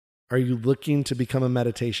Are you looking to become a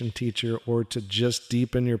meditation teacher or to just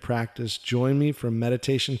deepen your practice? Join me for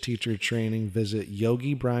meditation teacher training. Visit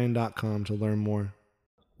yogibrian.com to learn more.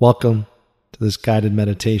 Welcome to this guided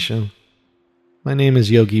meditation. My name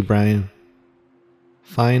is Yogi Brian.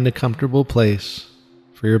 Find a comfortable place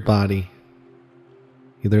for your body,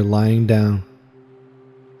 either lying down,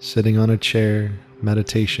 sitting on a chair,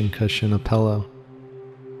 meditation cushion, a pillow.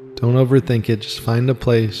 Don't overthink it, just find a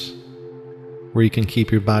place where you can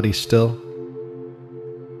keep your body still.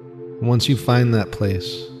 And once you find that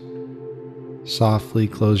place, softly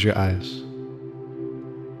close your eyes.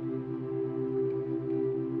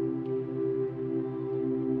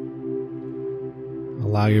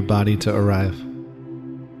 Allow your body to arrive.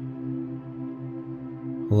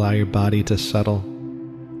 Allow your body to settle.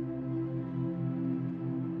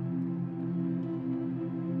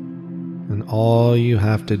 And all you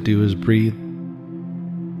have to do is breathe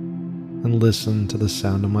and listen to the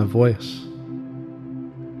sound of my voice.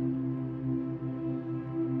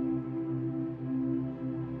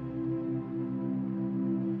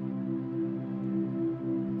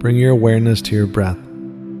 Bring your awareness to your breath.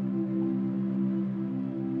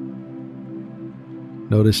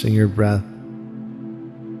 Noticing your breath.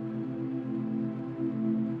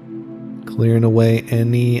 Clearing away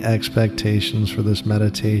any expectations for this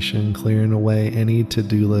meditation, clearing away any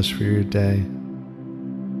to-do list for your day.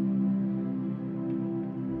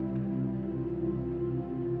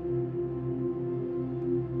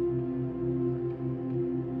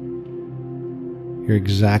 You're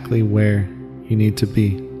exactly where you need to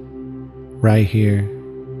be, right here,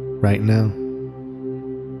 right now.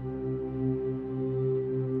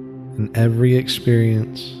 And every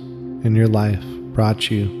experience in your life brought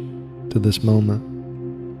you to this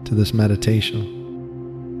moment, to this meditation.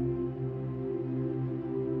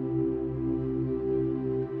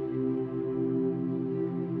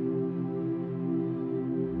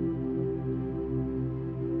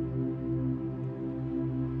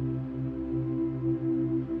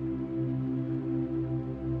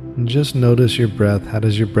 And just notice your breath. How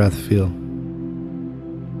does your breath feel?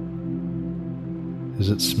 Is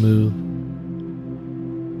it smooth?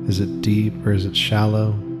 Is it deep or is it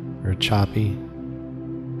shallow or choppy?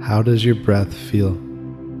 How does your breath feel?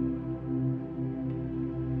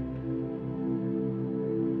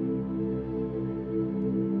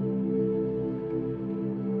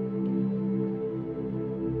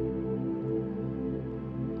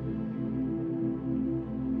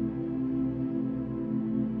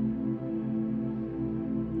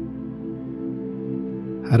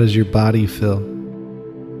 How does your body feel?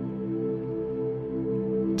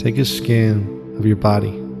 Take a scan of your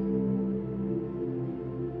body.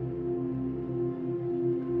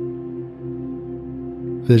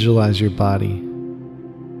 Visualize your body.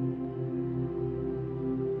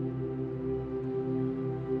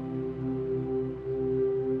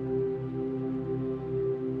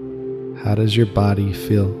 How does your body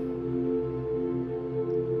feel?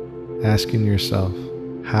 Asking yourself,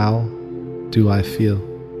 how do I feel?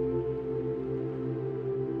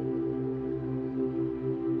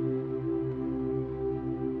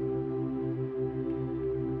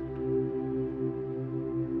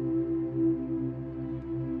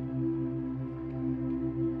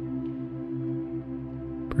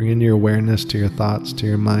 Bringing your awareness to your thoughts, to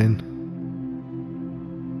your mind.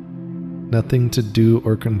 Nothing to do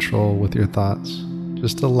or control with your thoughts.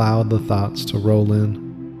 Just allow the thoughts to roll in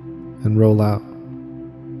and roll out.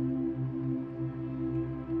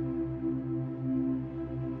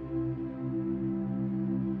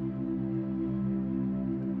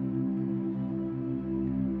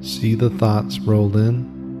 See the thoughts roll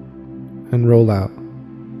in and roll out.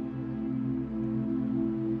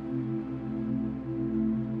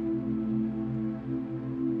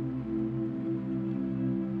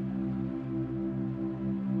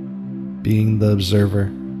 Being the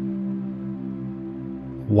observer,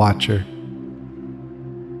 watcher,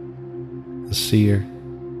 the seer.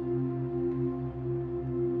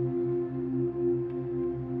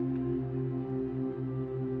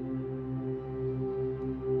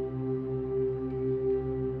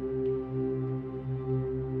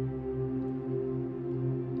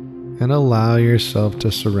 And allow yourself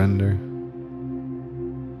to surrender.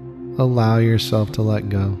 Allow yourself to let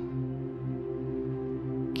go.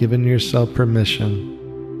 Giving yourself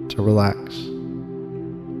permission to relax.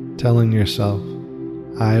 Telling yourself,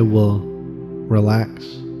 I will relax.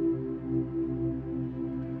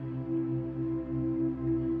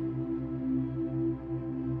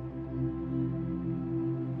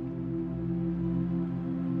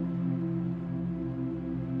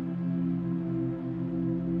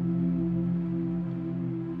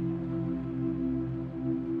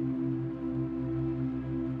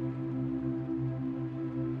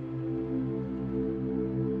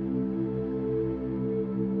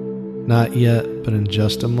 Not yet, but in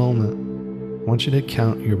just a moment, I want you to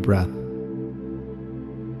count your breath. I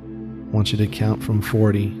want you to count from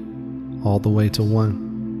 40 all the way to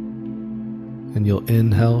 1. And you'll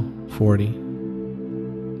inhale 40,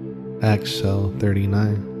 exhale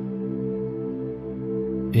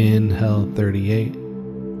 39, inhale 38,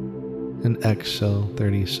 and exhale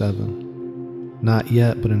 37. Not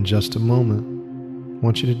yet, but in just a moment, I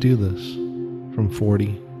want you to do this from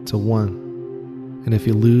 40 to 1. And if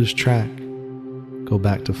you lose track, go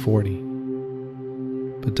back to 40.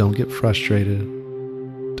 But don't get frustrated.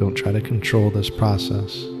 Don't try to control this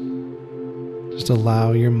process. Just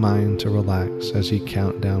allow your mind to relax as you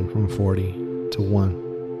count down from 40 to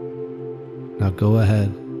 1. Now go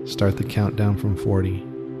ahead, start the countdown from 40.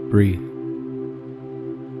 Breathe.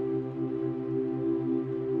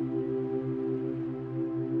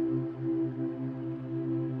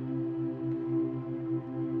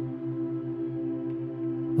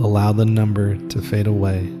 Allow the number to fade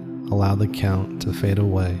away. Allow the count to fade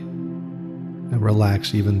away. And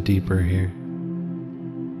relax even deeper here.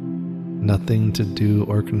 Nothing to do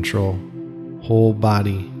or control. Whole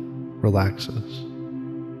body relaxes.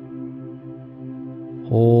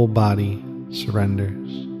 Whole body surrenders.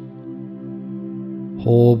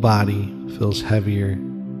 Whole body feels heavier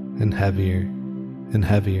and heavier and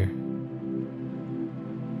heavier.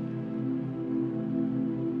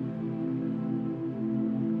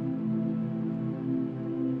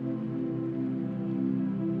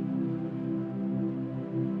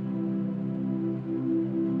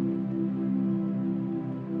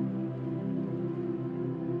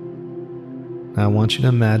 Now I want you to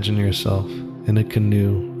imagine yourself in a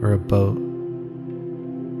canoe or a boat,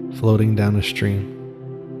 floating down a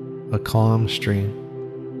stream, a calm stream.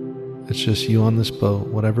 It's just you on this boat,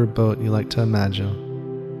 whatever boat you like to imagine,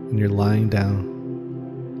 and you're lying down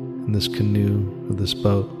in this canoe or this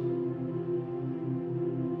boat.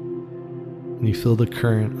 And you feel the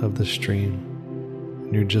current of the stream,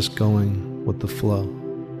 and you're just going with the flow.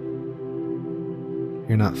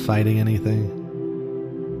 You're not fighting anything.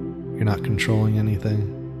 You're not controlling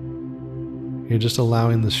anything. You're just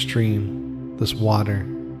allowing the stream, this water,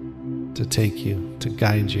 to take you, to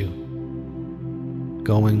guide you,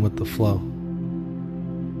 going with the flow.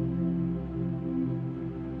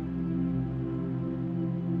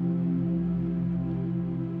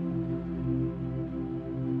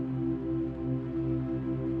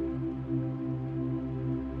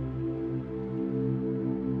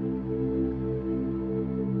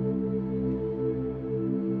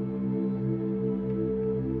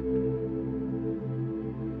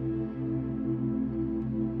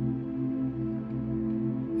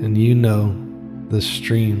 And you know this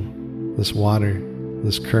stream, this water,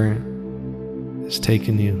 this current is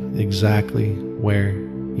taking you exactly where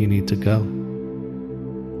you need to go.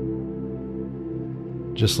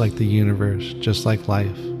 Just like the universe, just like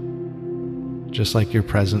life, just like your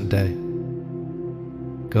present day,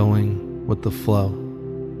 going with the flow,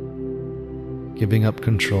 giving up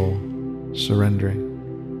control,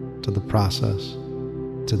 surrendering to the process,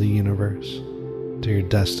 to the universe, to your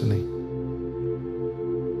destiny.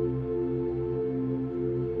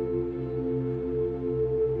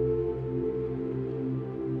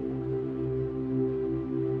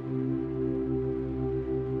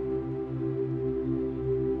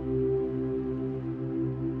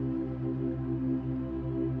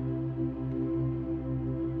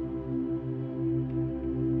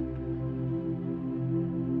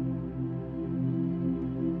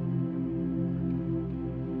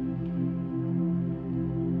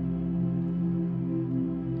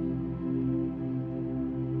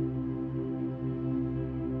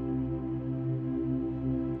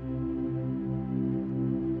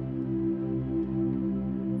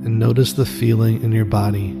 And notice the feeling in your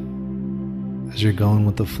body as you're going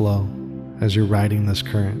with the flow, as you're riding this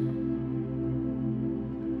current.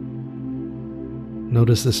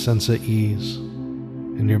 Notice the sense of ease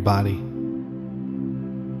in your body.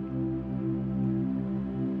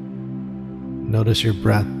 Notice your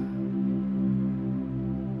breath.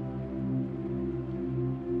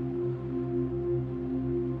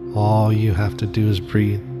 All you have to do is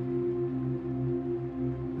breathe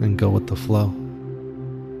and go with the flow.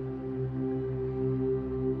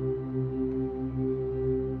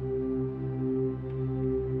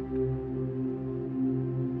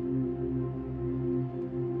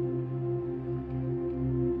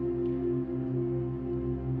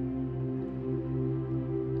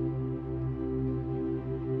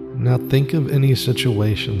 Now think of any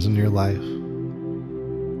situations in your life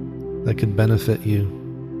that could benefit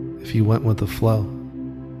you if you went with the flow.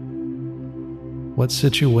 What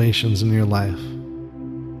situations in your life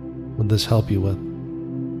would this help you with?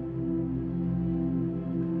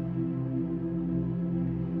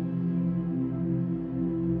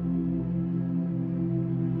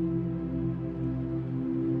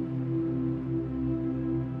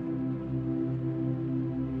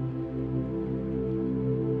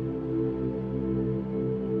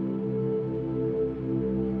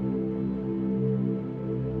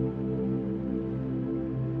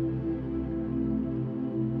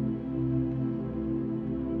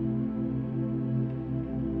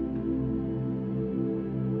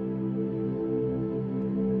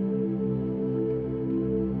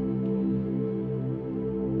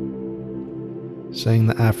 Saying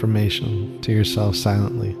the affirmation to yourself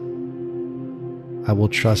silently. I will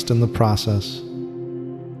trust in the process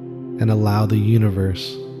and allow the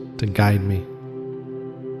universe to guide me.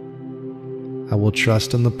 I will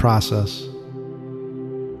trust in the process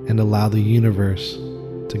and allow the universe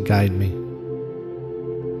to guide me.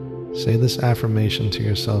 Say this affirmation to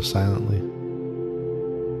yourself silently.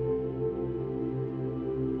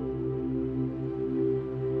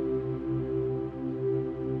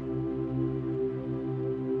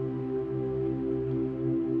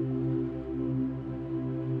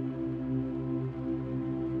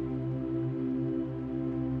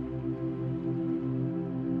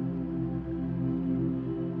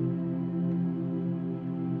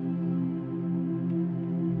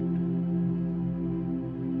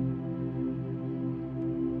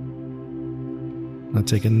 Now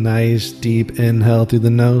take a nice deep inhale through the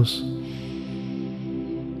nose.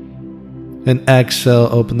 And exhale,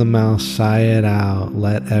 open the mouth, sigh it out,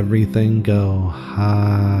 let everything go.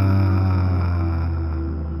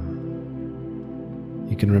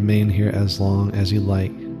 You can remain here as long as you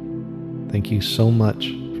like. Thank you so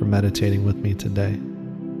much for meditating with me today.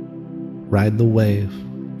 Ride the wave,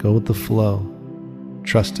 go with the flow,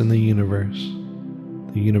 trust in the universe.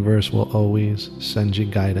 The universe will always send you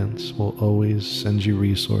guidance, will always send you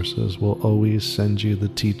resources, will always send you the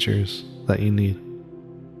teachers that you need.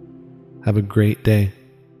 Have a great day.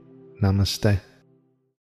 Namaste.